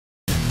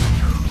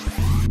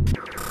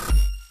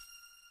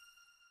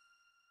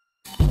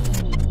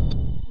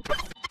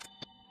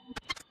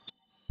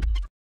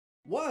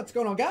What's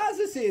going on, guys?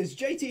 This is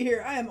JT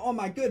here. I am on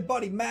my good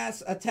buddy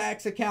Mass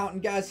Attacks account,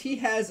 and guys, he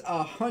has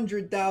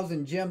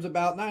 100,000 gems,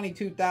 about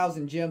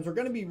 92,000 gems. We're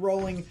going to be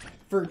rolling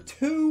for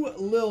 2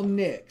 Lil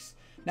Nicks.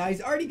 Now,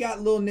 he's already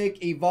got Lil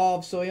Nick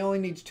evolved, so he only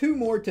needs 2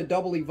 more to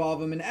double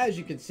evolve him, and as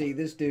you can see,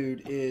 this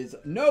dude is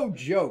no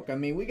joke. I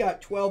mean, we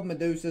got 12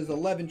 Medusas,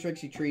 11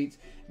 Trixie Treats,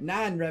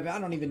 9 Rev. I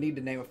don't even need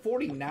to name it.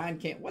 49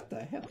 what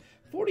the hell?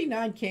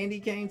 49 Candy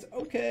Canes?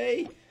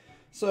 Okay.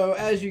 So,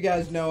 as you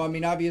guys know, I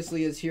mean,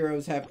 obviously his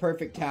heroes have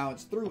perfect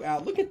talents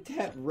throughout. Look at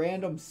that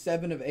random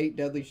 7 of 8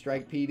 Deadly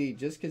Strike PD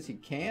just because he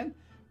can?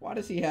 Why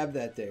does he have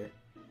that there?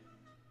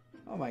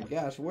 Oh my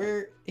gosh,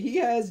 where he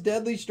has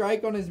Deadly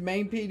Strike on his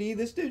main PD?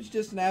 This dude's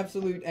just an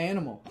absolute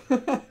animal.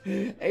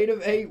 8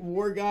 of 8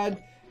 War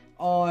God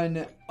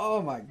on, oh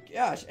my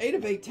gosh, 8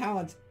 of 8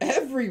 talents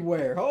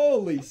everywhere.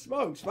 Holy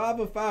smokes, 5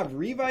 of 5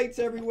 Revites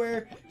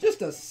everywhere.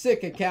 Just a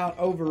sick account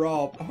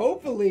overall.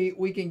 Hopefully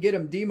we can get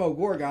him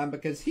Demogorgon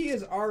because he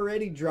has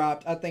already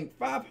dropped, I think,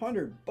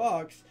 500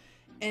 bucks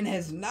and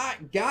has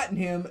not gotten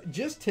him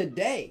just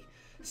today.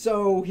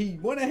 So he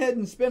went ahead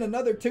and spent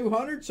another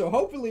 200, so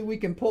hopefully we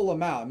can pull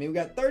him out. I mean, we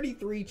got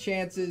 33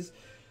 chances.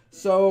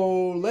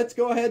 So let's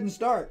go ahead and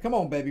start. Come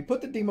on, baby. Put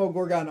the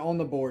Demogorgon on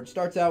the board.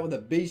 Starts out with a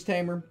Beast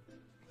Tamer.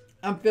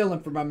 I'm feeling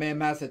for my man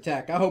Mass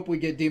Attack. I hope we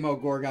get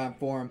Demogorgon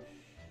for him.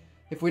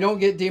 If we don't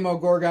get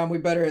Demogorgon, we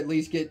better at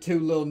least get 2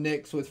 Lil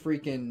Nicks with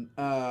freaking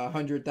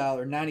 100,000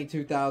 or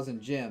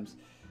 92,000 gems.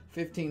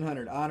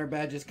 1,500 honor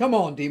badges. Come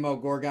on,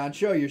 Demogorgon.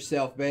 Show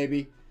yourself,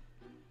 baby.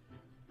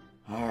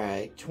 All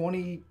right.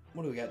 20...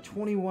 What do we got?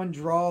 21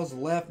 draws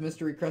left.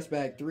 Mystery Crest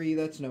Bag 3.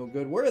 That's no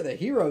good. Where are the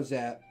heroes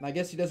at? I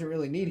guess he doesn't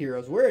really need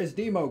heroes. Where is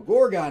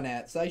Demogorgon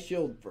at? Scythe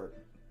Shield for...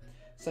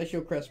 Scythe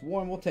Shield Crest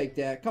 1. We'll take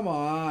that. Come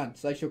on.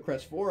 Scythe Shield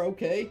Crest 4.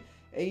 Okay.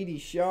 80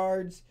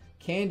 shards.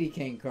 Candy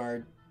Cane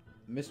card.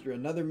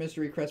 Another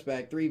Mystery Crest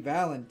Bag 3.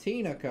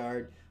 Valentina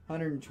card.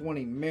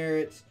 120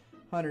 merits.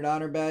 100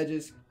 honor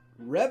badges.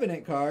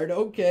 Revenant card.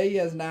 Okay. He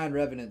has 9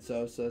 Revenants,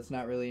 though, so it's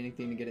not really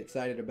anything to get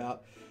excited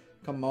about.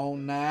 Come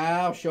on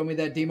now. Show me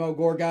that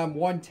Demogorgon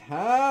one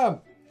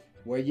time.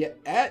 Where you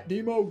at,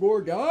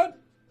 Demogorgon?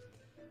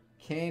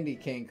 Candy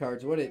Cane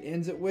cards. What it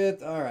ends it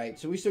with? Alright,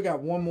 so we still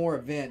got one more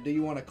event. Do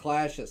you want to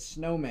clash a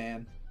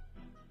snowman?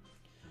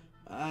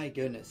 My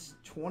goodness.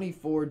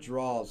 24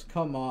 draws.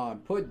 Come on.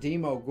 Put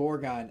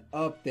Demogorgon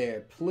up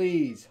there.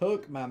 Please.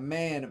 Hook my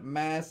man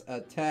Mass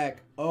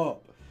Attack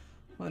up.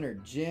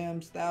 100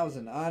 gems.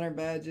 1,000 honor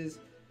badges.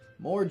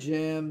 More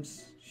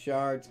gems.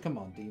 Shards. Come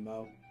on,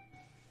 Demo.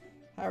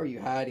 How are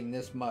you hiding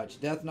this much?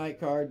 Death Knight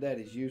card, that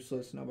is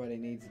useless. Nobody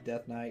needs a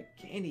Death Knight.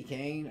 Candy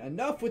Cane.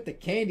 Enough with the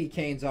Candy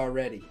Canes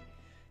already.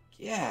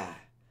 Yeah.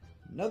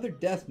 Another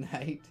Death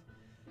Knight.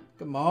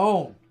 Come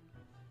on.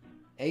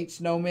 8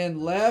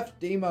 snowmen left.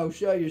 Demo,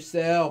 show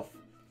yourself.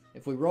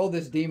 If we roll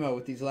this Demo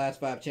with these last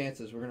 5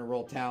 chances, we're going to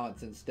roll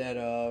talents instead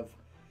of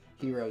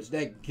heroes.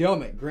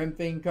 Dadgummit.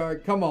 Grimfiend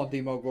card. Come on,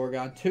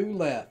 Demogorgon. 2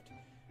 left.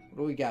 What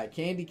do we got?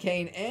 Candy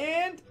Cane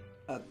and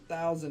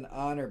 1,000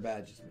 honor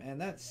badges. Man,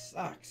 that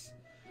sucks.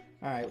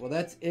 Alright, well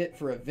that's it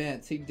for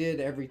events. He did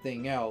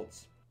everything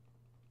else.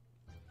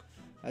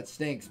 That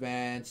stinks,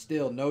 man.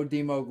 Still, no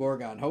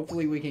Demogorgon.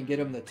 Hopefully we can get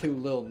him the 2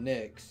 Lil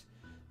Nicks.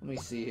 Let me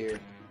see here.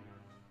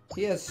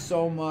 He has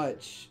so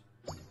much.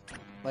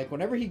 Like,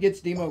 whenever he gets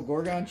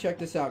Demogorgon, check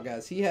this out,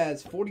 guys. He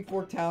has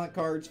 44 talent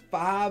cards,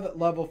 5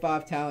 level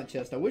 5 talent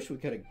chests. I wish we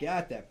could have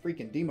got that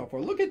freaking Demo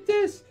for. Look at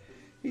this!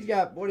 He's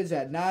got, what is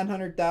that,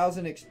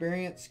 900,000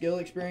 experience, skill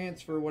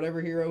experience for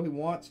whatever hero he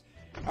wants.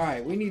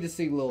 Alright, we need to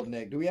see Lil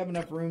Nick. Do we have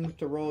enough room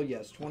to roll?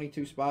 Yes,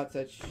 22 spots.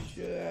 That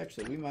should,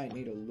 actually, we might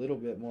need a little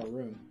bit more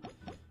room.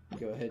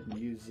 Go ahead and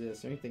use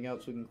this. Anything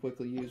else we can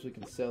quickly use? We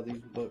can sell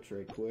these books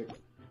right quick.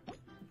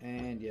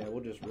 And yeah,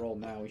 we'll just roll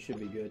now. We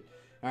should be good.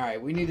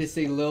 Alright, we need to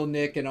see Lil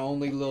Nick and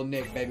only Lil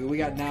Nick, baby. We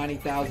got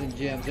 90,000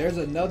 gems. There's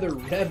another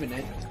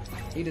Revenant.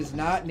 He does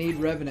not need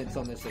Revenants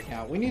on this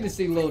account. We need to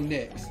see Lil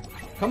Nicks.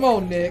 Come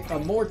on, Nick. A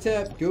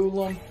Mortep,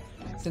 Golem.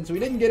 Since we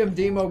didn't get him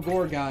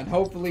Demogorgon,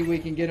 hopefully we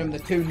can get him the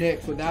 2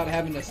 Nicks without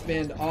having to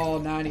spend all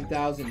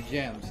 90,000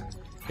 gems.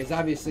 Because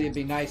obviously it'd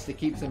be nice to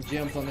keep some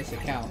gems on this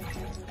account.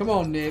 Come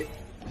on, Nick.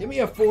 Give me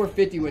a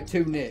 450 with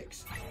 2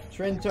 Nicks.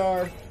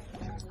 Trentar.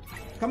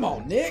 Come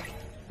on, Nick.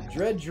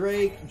 Dread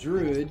Drake,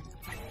 Druid.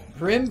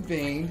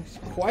 Grimfiend.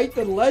 Quite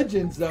the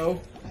legends,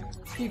 though.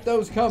 Let's keep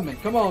those coming.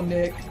 Come on,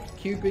 Nick.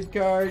 Cupid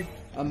card.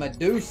 A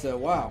Medusa.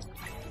 Wow.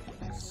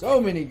 So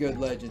many good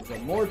legends. A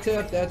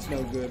Mortep, that's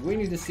no good. We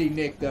need to see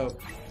Nick, though.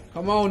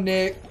 Come on,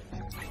 Nick.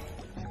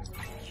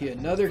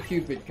 Another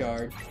Cupid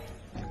card.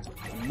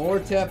 A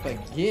Mortep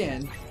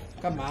again.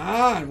 Come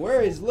on.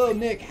 Where is Lil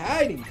Nick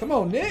hiding? Come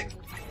on, Nick.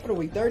 What are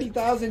we,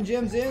 30,000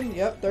 gems in?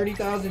 Yep,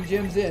 30,000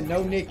 gems in.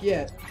 No Nick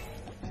yet.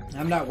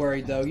 I'm not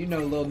worried, though. You know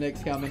Lil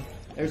Nick's coming.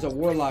 There's a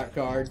Warlock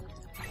card.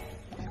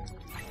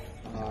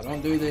 Oh,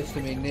 don't do this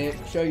to me, Nick.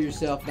 Show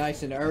yourself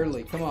nice and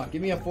early. Come on,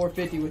 give me a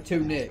 450 with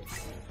 2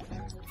 Nicks.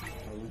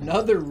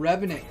 Another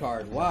Revenant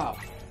card. Wow.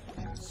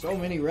 So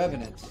many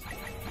Revenants.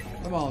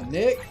 Come on,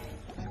 Nick.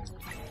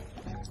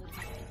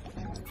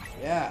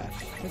 gosh.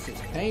 This is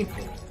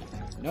painful.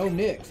 No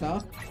nicks,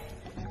 huh?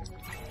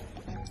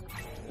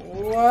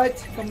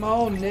 What? Come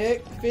on,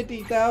 Nick.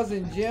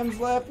 50,000 gems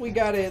left. We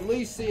got to at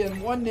least see in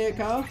one nick,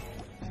 huh?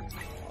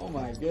 Oh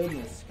my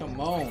goodness. Come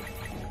on.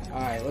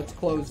 Alright, let's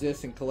close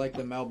this and collect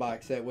the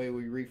mailbox. That way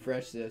we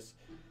refresh this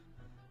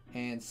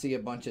and see a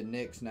bunch of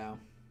nicks now.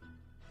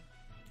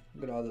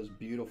 Look at all those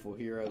beautiful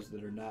heroes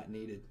that are not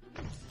needed.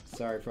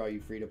 Sorry for all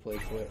you free-to-play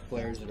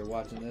players that are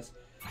watching this.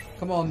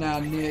 Come on now,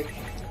 Nick.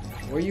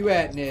 Where you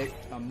at, Nick?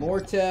 A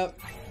Mortep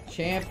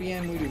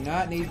champion. We do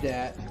not need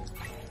that.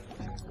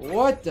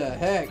 What the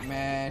heck,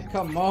 man?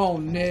 Come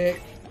on,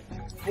 Nick.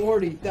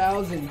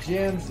 40,000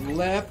 gems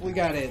left. We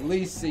got to at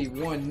least see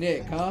one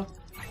nick, huh?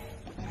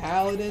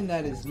 Paladin,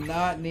 that is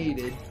not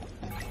needed.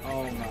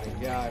 Oh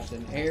my gosh.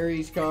 An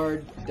Ares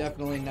card,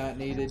 definitely not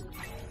needed.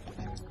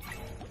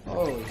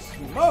 Holy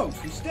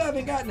smokes. We still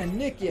haven't gotten a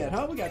nick yet,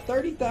 huh? We got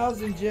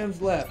 30,000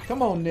 gems left.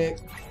 Come on, Nick.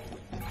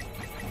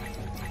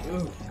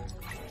 Ooh.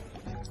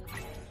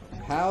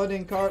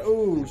 Paladin card.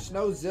 Ooh,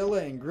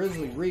 Snowzilla and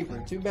Grizzly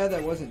Reaper. Too bad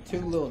that wasn't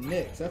two little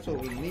nicks. That's what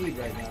we need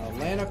right now.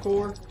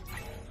 Atlanacor,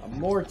 a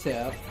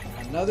Mortep,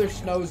 another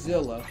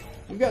Snowzilla.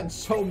 We've gotten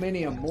so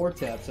many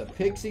Morteps. A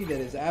Pixie that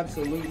is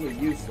absolutely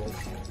useless.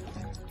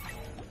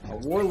 A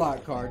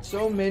Warlock card.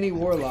 So many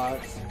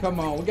Warlocks. Come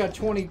on. We got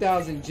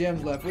 20,000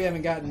 gems left. We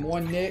haven't gotten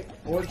one nick.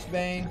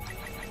 Orcsbane.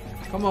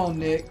 Come on,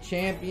 Nick.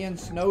 Champion.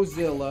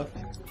 Snowzilla.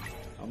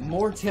 A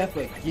Mortep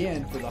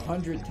again for the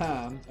 100th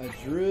time. A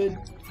Druid.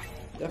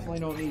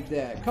 Definitely don't need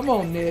that. Come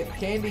on, Nick.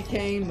 Candy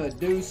Cane.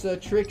 Medusa.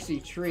 Trixie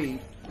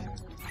Treat.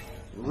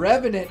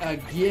 Revenant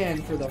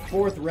again for the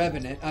 4th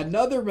Revenant.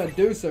 Another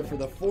Medusa for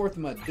the 4th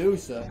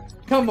Medusa.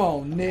 Come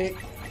on, Nick.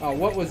 Oh,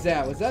 what was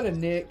that? Was that a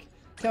nick?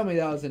 Tell me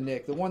that was a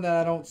nick. The one that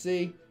I don't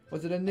see.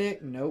 Was it a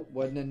nick? Nope,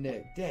 wasn't a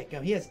nick.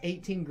 Damn, he has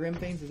 18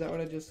 Grimfanes. Is that what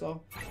I just saw?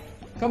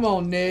 Come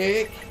on,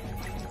 Nick.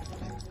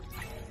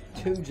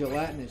 2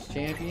 Gelatinous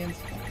Champions.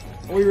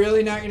 Are we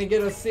really not going to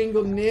get a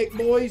single nick,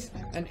 boys?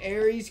 An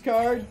Ares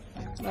card?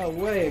 No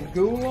way. A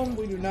Golem?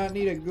 We do not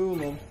need a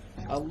Golem.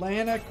 A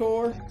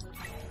Lanacor?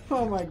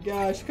 Oh my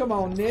gosh. Come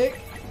on, Nick.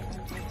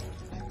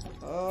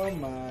 Oh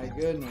my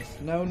goodness.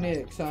 No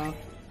nicks, huh?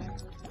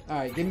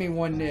 Alright, give me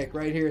one nick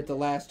right here at the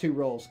last 2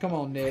 rolls. Come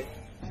on, Nick.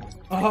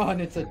 Oh, and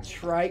it's a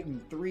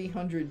Triton.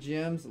 300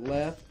 gems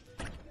left.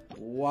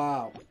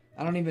 Wow.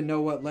 I don't even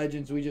know what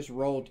legends we just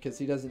rolled because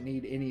he doesn't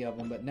need any of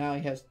them. But now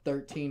he has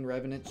 13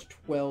 Revenants,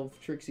 12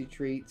 Trixie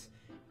Treats,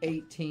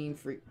 18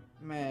 free...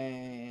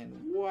 Man,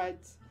 what?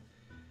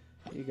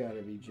 You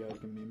gotta be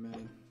joking me,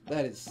 man.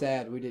 That is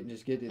sad we didn't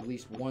just get at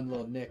least one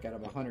little nick out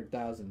of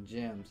 100,000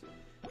 gems.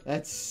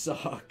 That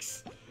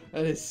sucks.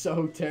 That is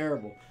so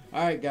terrible.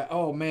 Alright, guys.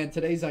 Oh, man.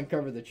 Today's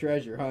Uncover the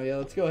Treasure, huh? Yeah,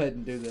 let's go ahead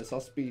and do this.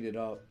 I'll speed it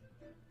up.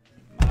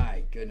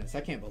 My goodness.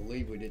 I can't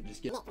believe we didn't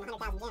just get... Nick from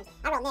 100,000 gems.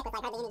 I roll Nick with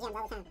like hardly any gems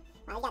all the time.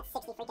 Wow, he got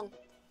 60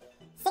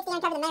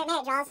 Uncover the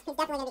merit draws. He's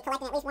definitely going to be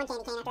collecting at least one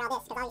Candy Cane after all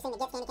this, because all you seem to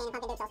get Candy Cane and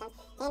Pumpkin Duke soulstones.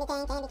 Candy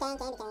Cane, Candy Cane,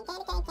 Candy Cane,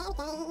 Candy Cane, Candy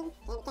Cane,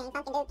 Candy Cane,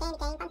 Pumpkin Duke, Candy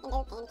Cane, Pumpkin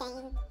Duke, Candy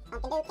Cane,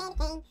 Pumpkin Duke, Candy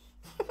Cane,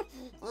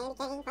 Candy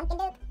Cane, Pumpkin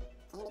Duke,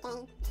 Candy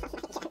Cane,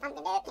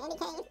 Pumpkin Duke, Candy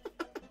Cane.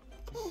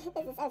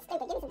 This is so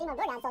stupid. Give me some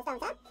Demogorgon soulstones,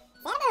 huh?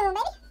 Santa boom,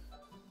 baby.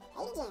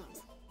 80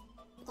 gems.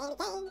 Candy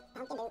Cane,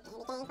 Pumpkin Duke,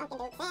 Candy Cane, Pumpkin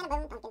Duke, Santa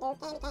boom, Pumpkin Duke,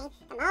 Candy Cane.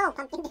 Come on,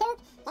 Pumpkin Duke,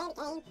 Candy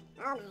Cane.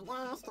 Oh my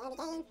gosh, Candy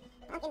Cane,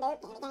 Pumpkin Duke,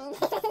 Candy Cane.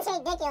 This is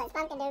ridiculous.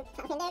 Pumpkin Duke,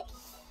 Pumpkin Duke.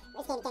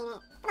 Where's Candy Cane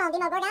at? Come on,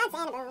 Demogorgon,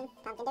 Santa boom,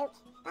 Pumpkin Duke,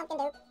 Pumpkin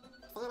Duke,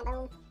 Santa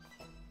boom.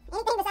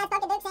 Anything besides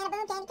Pumpkin Duke, Santa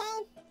boom, Candy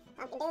Cane.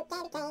 Pumpkin Duke,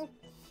 Candy Cane.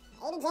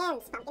 80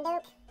 gems, Pumpkin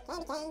Duke,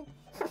 Candy Cane.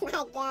 Oh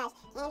my gosh,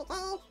 Candy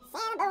Cane,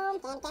 Santa boom,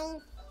 Candy Cane.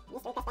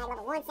 Mystery Quest Bag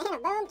level 1, Santa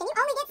boom. Can you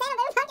only get Santa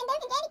boom, Pumpkin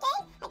Duke, and Candy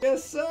Cane?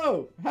 Guess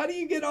so. How do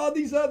you get all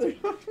these other...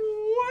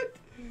 What?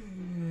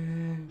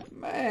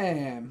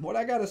 Man, what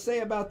I gotta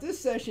say about this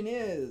session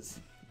is...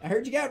 I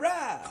heard you got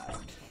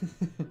robbed.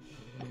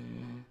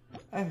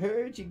 I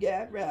heard you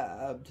got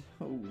robbed.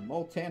 Oh,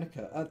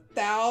 Moltanica.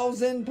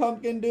 1,000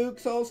 Pumpkin Duke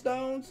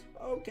Soulstones?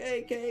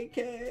 Okay,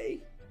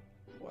 KK.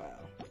 Wow.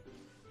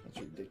 That's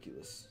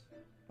ridiculous.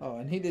 Oh,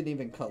 and he didn't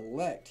even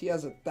collect. He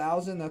has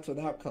 1,000. That's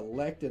without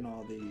collecting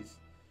all these.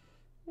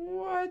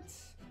 What?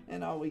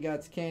 And all we got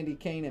is Candy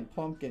Cane and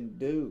Pumpkin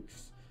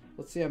Dukes.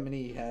 Let's see how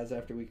many he has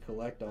after we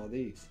collect all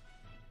these.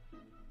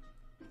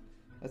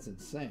 That's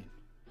insane.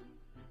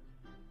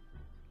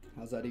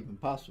 How's that even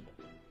possible?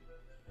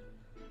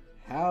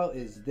 How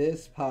is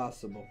this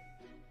possible?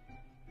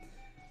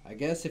 I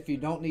guess if you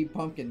don't need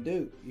Pumpkin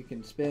Duke, you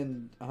can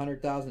spend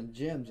 100,000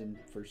 gems and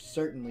for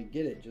certainly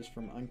get it just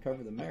from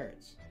Uncover the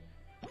Merits.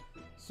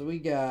 So we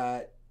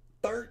got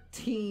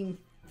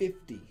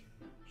 1350.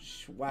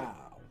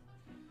 Wow.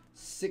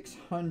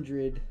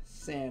 600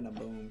 Santa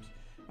Booms.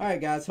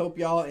 Alright guys, hope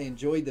y'all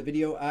enjoyed the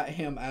video. I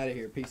am out of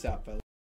here. Peace out, fellas.